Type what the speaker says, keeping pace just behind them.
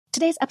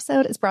Today's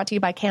episode is brought to you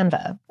by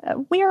Canva.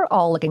 We're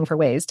all looking for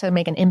ways to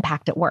make an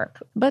impact at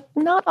work, but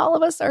not all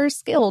of us are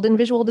skilled in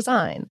visual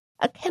design.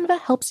 Canva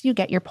helps you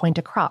get your point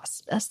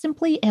across,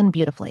 simply and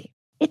beautifully.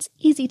 It's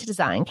easy to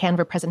design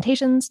Canva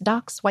presentations,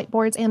 docs,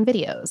 whiteboards, and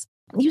videos.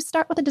 You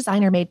start with a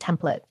designer-made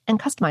template and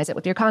customize it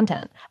with your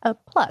content.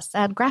 Plus,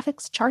 add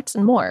graphics, charts,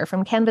 and more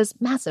from Canva's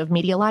massive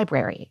media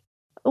library.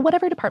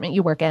 Whatever department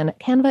you work in,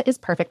 Canva is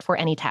perfect for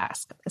any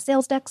task.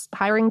 Sales decks,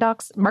 hiring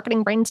docs,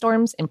 marketing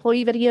brainstorms,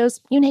 employee videos,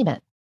 you name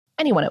it.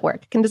 Anyone at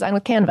work can design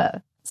with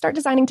Canva. Start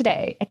designing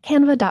today at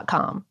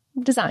canva.com.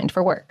 Designed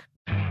for work.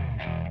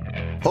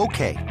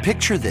 Okay,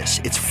 picture this.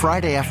 It's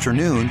Friday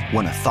afternoon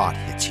when a thought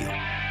hits you.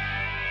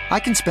 I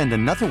can spend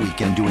another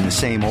weekend doing the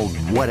same old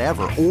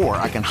whatever, or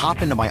I can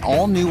hop into my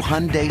all-new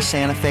Hyundai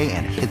Santa Fe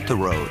and hit the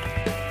road.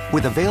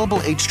 With available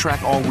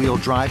H-Track all-wheel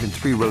drive and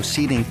 3-row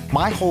seating,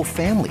 my whole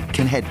family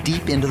can head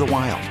deep into the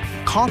wild.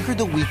 Conquer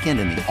the weekend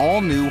in the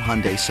all-new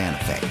Hyundai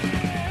Santa Fe.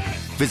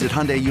 Visit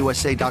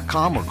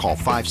HyundaiUSA.com or call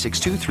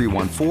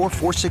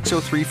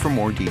 562-314-4603 for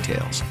more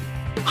details.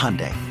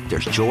 Hyundai,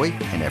 there's joy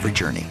in every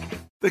journey.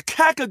 The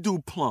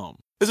Kakadu plum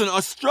is an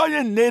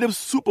Australian native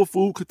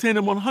superfood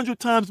containing 100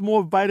 times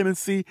more vitamin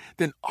C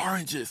than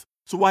oranges.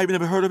 So why have you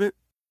never heard of it?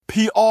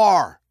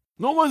 PR.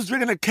 No one's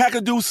drinking a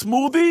Kakadu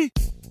smoothie?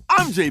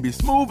 I'm JB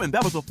Smoove, and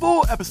that was a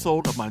full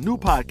episode of my new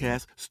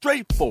podcast,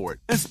 Straightforward,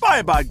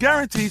 inspired by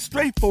guaranteed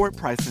straightforward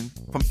pricing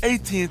from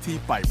AT&T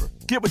Fiber.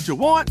 Get what you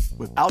want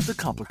without the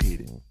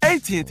complicated.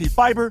 AT&T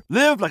Fiber,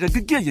 live like a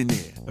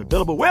gigillionaire.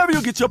 Available wherever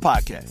you get your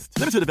podcasts.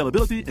 Limited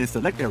availability in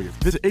select areas.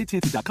 Visit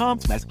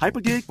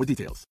AT&T.com/hypergig for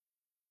details.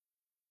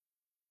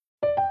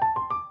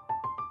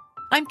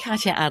 I'm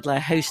Katya Adler,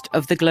 host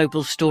of The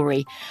Global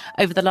Story.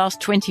 Over the last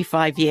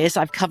 25 years,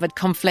 I've covered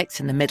conflicts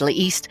in the Middle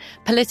East,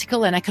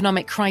 political and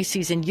economic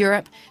crises in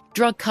Europe,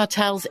 drug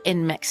cartels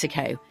in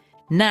Mexico.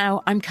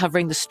 Now I'm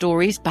covering the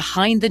stories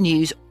behind the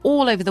news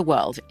all over the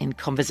world in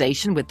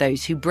conversation with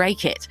those who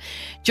break it.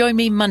 Join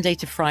me Monday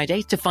to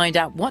Friday to find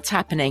out what's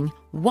happening,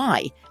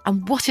 why,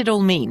 and what it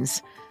all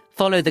means.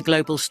 Follow The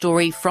Global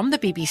Story from the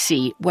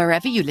BBC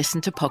wherever you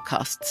listen to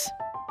podcasts.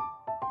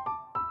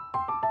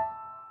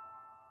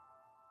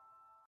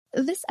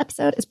 This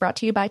episode is brought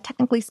to you by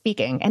Technically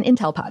Speaking, an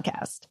Intel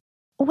podcast.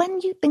 When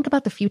you think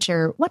about the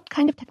future, what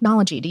kind of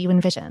technology do you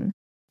envision?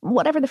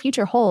 Whatever the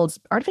future holds,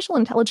 artificial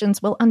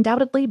intelligence will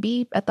undoubtedly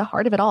be at the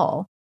heart of it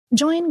all.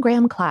 Join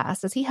Graham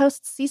Class as he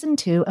hosts Season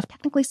 2 of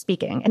Technically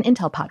Speaking, an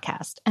Intel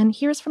podcast, and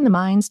hears from the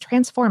minds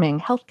transforming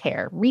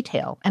healthcare,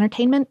 retail,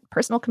 entertainment,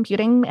 personal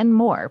computing, and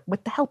more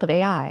with the help of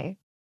AI.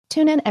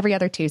 Tune in every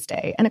other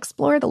Tuesday and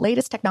explore the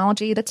latest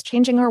technology that's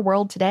changing our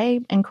world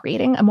today and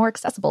creating a more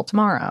accessible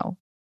tomorrow.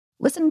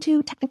 Listen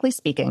to Technically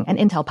Speaking, an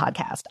Intel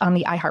podcast on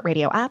the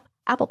iHeartRadio app,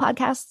 Apple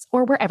Podcasts,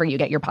 or wherever you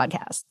get your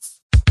podcasts.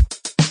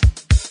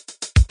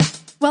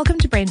 Welcome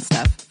to Brain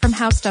Stuff from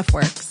How Stuff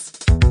Works.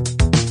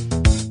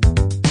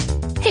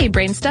 Hey,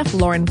 Brain Stuff,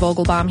 Lauren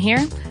Vogelbaum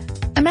here.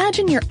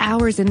 Imagine you're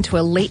hours into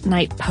a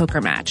late-night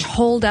poker match,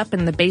 holed up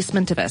in the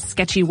basement of a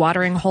sketchy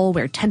watering hole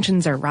where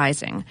tensions are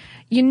rising.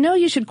 You know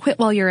you should quit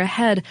while you're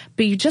ahead,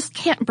 but you just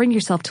can't bring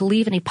yourself to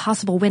leave any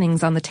possible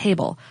winnings on the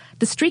table.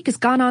 The streak has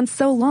gone on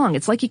so long,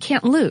 it's like you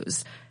can't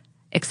lose.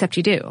 Except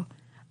you do.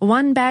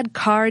 One bad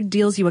card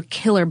deals you a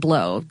killer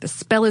blow, the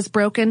spell is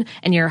broken,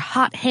 and your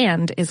hot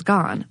hand is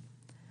gone.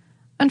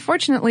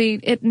 Unfortunately,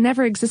 it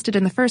never existed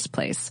in the first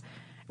place.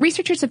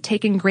 Researchers have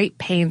taken great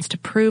pains to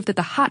prove that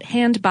the hot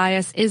hand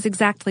bias is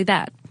exactly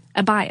that,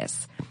 a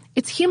bias.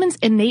 It's humans'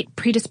 innate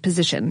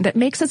predisposition that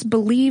makes us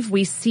believe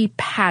we see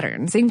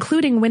patterns,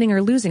 including winning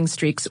or losing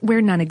streaks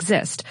where none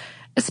exist,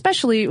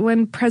 especially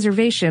when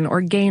preservation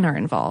or gain are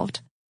involved.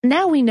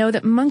 Now we know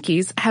that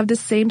monkeys have the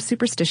same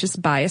superstitious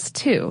bias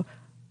too.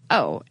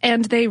 Oh,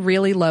 and they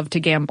really love to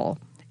gamble.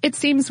 It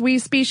seems we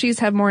species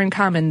have more in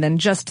common than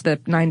just the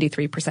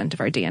 93%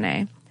 of our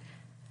DNA.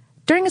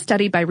 During a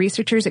study by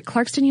researchers at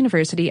Clarkston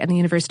University and the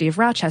University of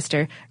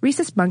Rochester,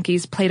 rhesus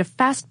monkeys played a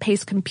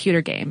fast-paced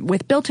computer game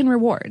with built-in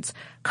rewards.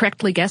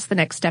 Correctly guess the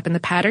next step in the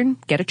pattern,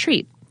 get a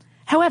treat.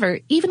 However,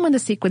 even when the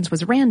sequence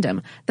was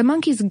random, the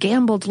monkeys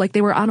gambled like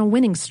they were on a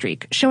winning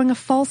streak, showing a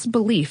false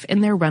belief in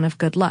their run of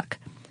good luck.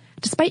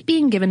 Despite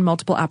being given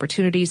multiple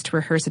opportunities to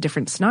rehearse a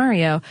different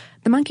scenario,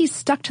 the monkeys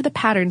stuck to the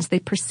patterns they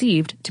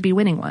perceived to be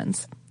winning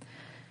ones.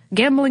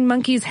 Gambling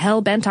monkeys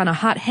hell-bent on a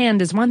hot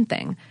hand is one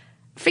thing.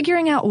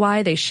 Figuring out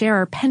why they share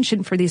our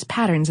penchant for these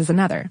patterns is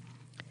another.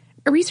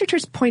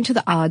 Researchers point to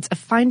the odds of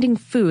finding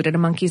food in a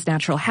monkey's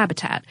natural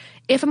habitat.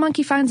 If a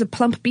monkey finds a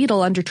plump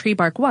beetle under tree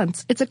bark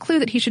once, it's a clue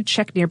that he should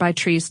check nearby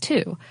trees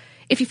too.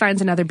 If he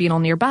finds another beetle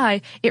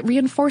nearby, it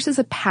reinforces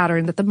a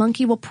pattern that the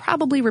monkey will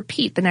probably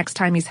repeat the next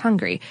time he's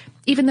hungry,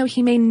 even though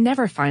he may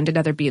never find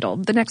another beetle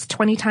the next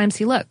 20 times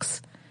he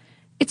looks.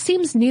 It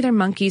seems neither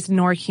monkeys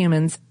nor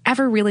humans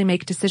ever really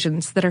make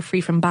decisions that are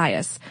free from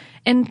bias,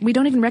 and we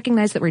don't even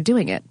recognize that we're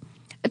doing it.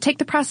 Take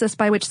the process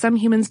by which some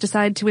humans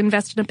decide to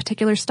invest in a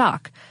particular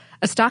stock.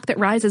 A stock that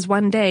rises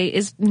one day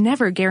is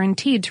never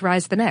guaranteed to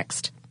rise the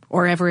next,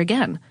 or ever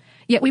again.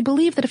 Yet we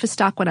believe that if a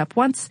stock went up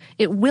once,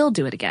 it will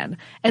do it again,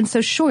 and so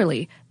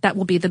surely that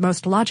will be the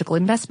most logical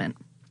investment.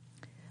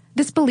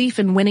 This belief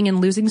in winning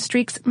and losing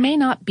streaks may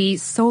not be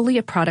solely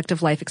a product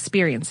of life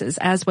experiences,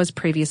 as was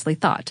previously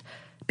thought.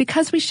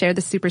 Because we share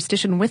the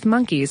superstition with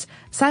monkeys,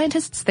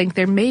 scientists think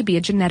there may be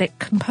a genetic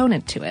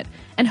component to it,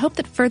 and hope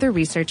that further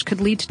research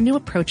could lead to new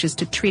approaches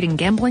to treating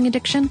gambling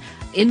addiction,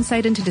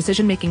 insight into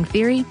decision-making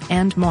theory,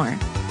 and more.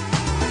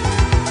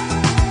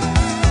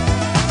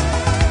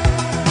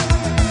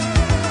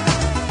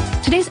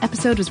 Today's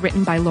episode was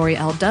written by Lori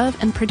L. Dove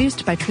and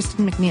produced by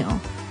Tristan McNeil.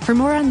 For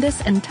more on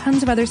this and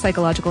tons of other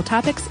psychological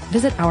topics,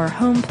 visit our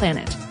home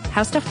planet,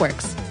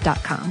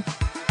 howstuffworks.com.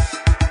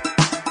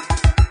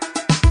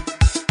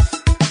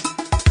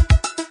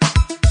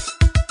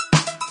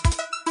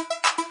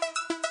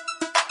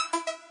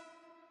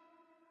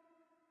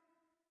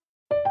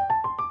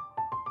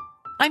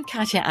 I'm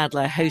Katya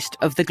Adler, host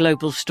of The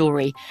Global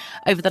Story.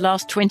 Over the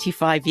last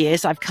 25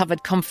 years, I've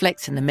covered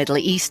conflicts in the Middle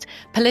East,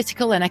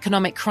 political and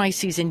economic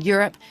crises in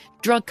Europe,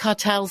 drug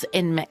cartels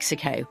in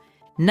Mexico.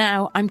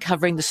 Now I'm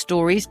covering the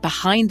stories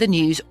behind the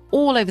news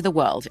all over the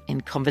world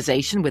in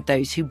conversation with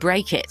those who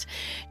break it.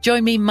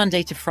 Join me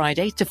Monday to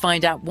Friday to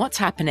find out what's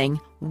happening,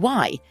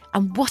 why,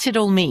 and what it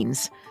all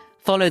means.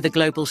 Follow The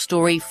Global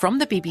Story from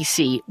the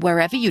BBC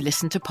wherever you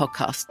listen to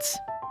podcasts.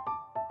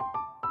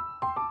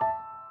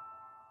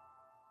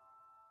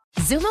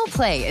 Xumo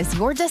Play is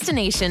your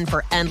destination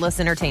for endless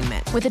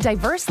entertainment. With a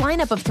diverse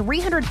lineup of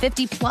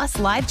 350-plus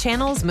live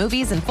channels,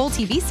 movies, and full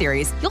TV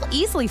series, you'll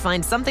easily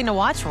find something to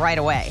watch right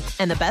away.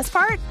 And the best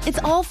part? It's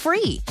all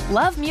free.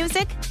 Love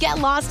music? Get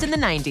lost in the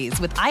 90s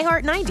with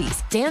iHeart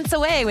 90s. Dance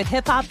away with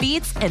hip-hop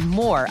beats and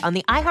more on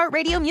the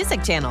iHeartRadio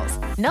music channels.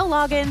 No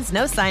logins,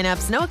 no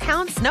signups, no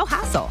accounts, no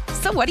hassle.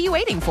 So what are you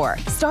waiting for?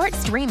 Start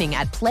streaming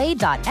at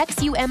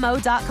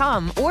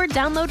play.xumo.com or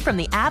download from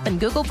the app and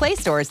Google Play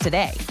stores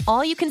today.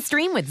 All you can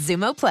stream with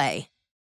Xumo Play.